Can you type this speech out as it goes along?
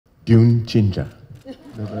듄 진짜.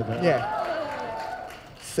 Yeah.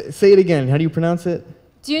 Say it again. How do you pronounce it?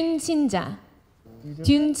 듄 친자.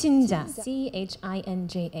 듄 친자.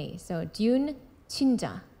 CHINJA. So 듄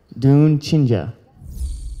친자. 듄 친자.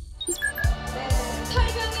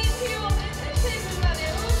 설명이 필요 없는 최고의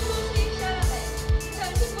배우 소식 샬라메.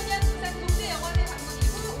 2019년 부산 국제영화제 방문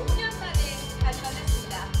이후 5년 만에 다시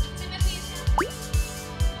만났습니다.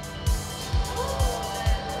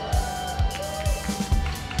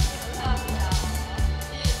 감사합니다.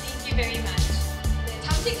 Thank you very much. 네,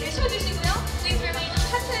 잠시 계셔주시고요. Please remain on.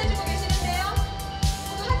 하트 해주고 계시는데요.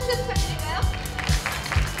 모두 하트 부탁드릴까요?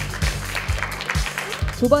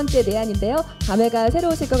 두 번째 내한인데요. 감회가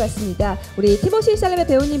새로우실 것 같습니다. 우리 티모시 샬라메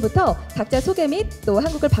배우님부터 각자 소개 및 또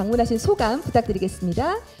한국을 방문하신 소감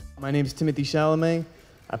부탁드리겠습니다. My name is Timothy Chalamet.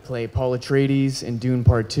 I play Paul Atreides in Dune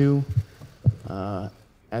Part 2.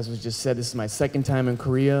 As was just said, this is my second time in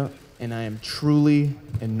Korea, and I am truly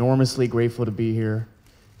enormously grateful to be here.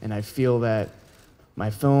 And I feel that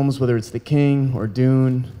my films, whether it's The King or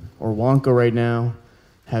Dune or Wonka right now,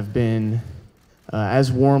 have been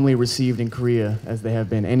as warmly received in Korea as they have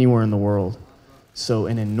been anywhere in the world. So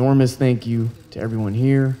an enormous thank you to everyone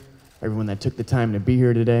here, everyone that took the time to be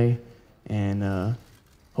here today, and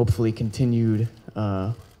hopefully continued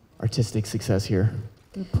artistic success here.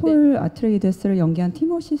 폴 아트레이데스를 연기한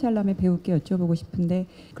티모시 샬라메 배우께 여쭤보고 싶은데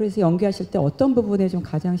그래서 연기하실 때 어떤 부분에 좀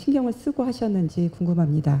가장 신경을 쓰고 하셨는지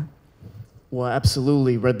궁금합니다. Well, I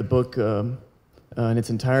absolutely read the book in its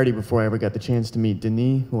entirety before I ever got the chance to meet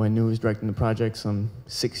Denis, who I knew was directing the project some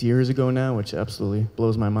 6 years ago now, which absolutely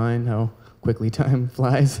blows my mind how quickly time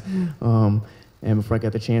flies. And before I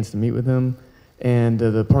got the chance to meet with him. And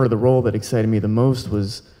the part of the role that excited me the most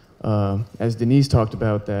was, as Denise talked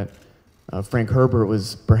about, that Frank Herbert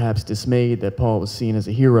was perhaps dismayed that Paul was seen as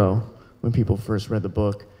a hero when people first read the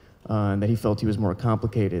book, and that he felt he was more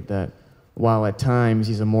complicated, that while at times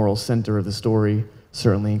he's a moral center of the story,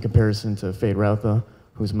 certainly in comparison to Fade Rautha,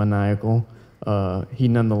 who's maniacal, he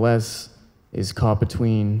nonetheless is caught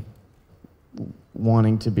between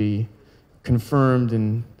wanting to be confirmed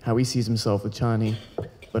in how he sees himself with Chani,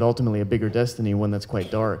 but ultimately a bigger destiny, one that's quite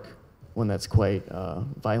dark, one that's quite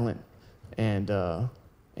violent, and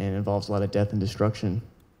involves a lot of death and destruction.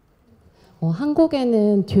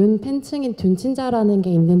 한국에는 듄 팬층인 듄 친자라는 게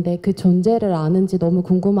있는데 그 존재를 아는지 너무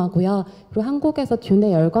궁금하고요. 그리고 한국에서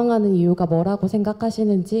듄에 열광하는 이유가 뭐라고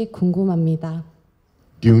생각하시는지 궁금합니다.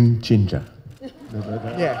 듄 진짜.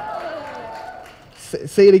 Yeah.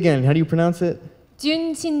 Say it again. How do you pronounce it?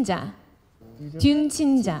 듄 친자. 듄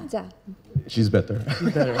친자. She's better.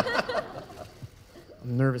 She's better.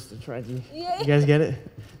 I'm nervous to try to. You guys get it?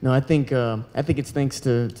 No, I think it's thanks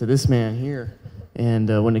to this man here, and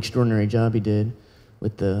what an extraordinary job he did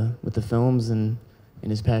with the films and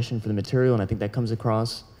his passion for the material, and I think that comes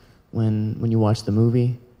across when you watch the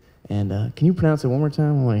movie. And can you pronounce it one more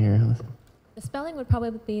time? I want to hear. The spelling would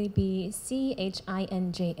probably be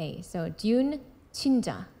CHINJA. So 듄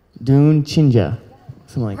친자. Dune Chinja,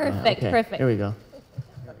 something like that. Perfect, Okay, perfect. There we go.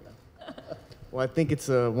 Well, I think it's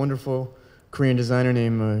a wonderful Korean designer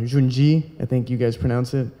named Junji. I think you guys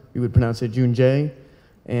pronounce it. We would pronounce it Junjae.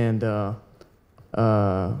 And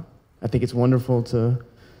I think it's wonderful to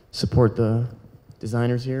support the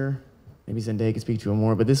designers here. Maybe Zendaya could speak to it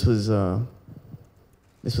more, but this was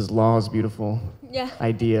Law's beautiful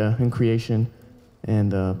idea and creation.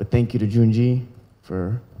 And but thank you to Junji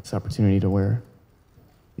for this opportunity to wear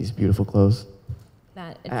these beautiful clothes.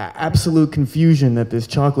 Absolute confusion that this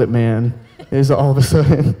chocolate man is all of a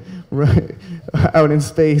sudden right out in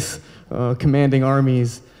space, commanding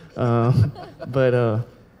armies. But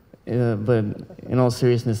in all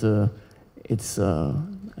seriousness, it's I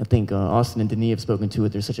think Austin and Denis have spoken to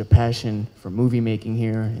it. There's such a passion for movie making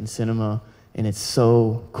here in cinema, and it's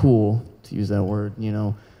so cool to use that word, you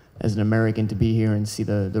know, as an American to be here and see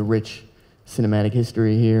the rich cinematic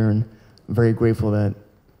history here. And I'm very grateful that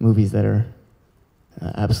movies that are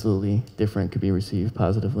absolutely different could be received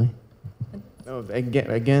positively.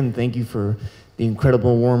 Again, thank you for the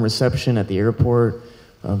incredible warm reception at the airport,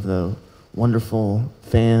 of the wonderful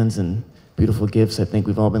fans and beautiful gifts I think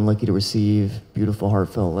we've all been lucky to receive, beautiful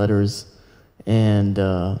heartfelt letters. And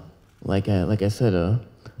like I said,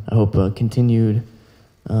 I hope continued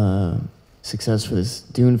success for this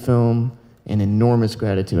Dune film, and enormous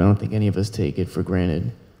gratitude. I don't think any of us take it for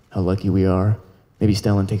granted how lucky we are. Maybe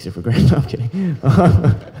Stellan takes it for granted. No, I'm kidding.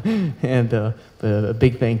 And but a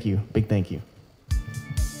big thank you. Big thank you.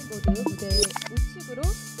 모두 무대 우측으로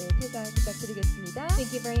퇴장 부탁드리겠습니다.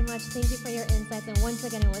 Thank you very much. Thank you for your insights, and once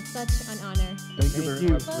again, it was such an honor. Thank you very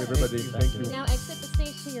much, everybody. Thank you. Now exit the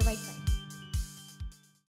stage to your right side.